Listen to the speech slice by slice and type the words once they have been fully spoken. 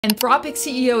Anthropic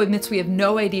CEO admits we have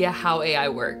no idea how AI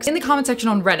works. In the comment section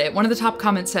on Reddit, one of the top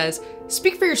comments says,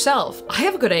 "Speak for yourself. I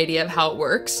have a good idea of how it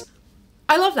works."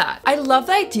 I love that. I love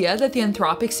the idea that the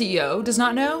Anthropic CEO does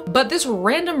not know, but this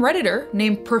random Redditor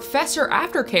named Professor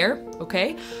Aftercare,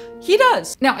 okay, he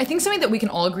does. Now, I think something that we can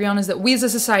all agree on is that we as a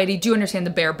society do understand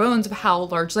the bare bones of how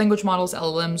large language models,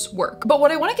 LLMs, work. But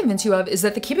what I want to convince you of is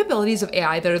that the capabilities of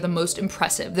AI that are the most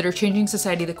impressive, that are changing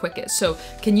society the quickest. So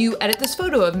can you edit this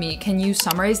photo of me? Can you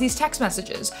summarize these text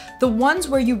messages? The ones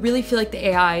where you really feel like the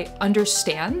AI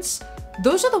understands,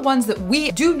 those are the ones that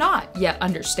we do not yet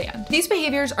understand. These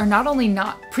behaviors are not only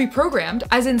not pre-programmed,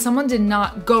 as in someone did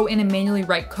not go in and manually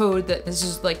write code that this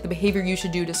is like the behavior you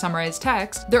should do to summarize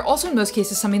text. They're also in most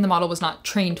cases something the model was not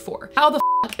trained for. How the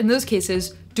fuck in those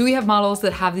cases do we have models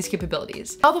that have these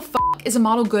capabilities? How the fuck is a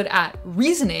model good at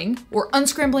reasoning or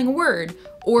unscrambling a word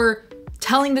or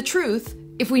telling the truth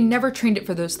if we never trained it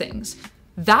for those things?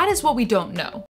 That is what we don't know.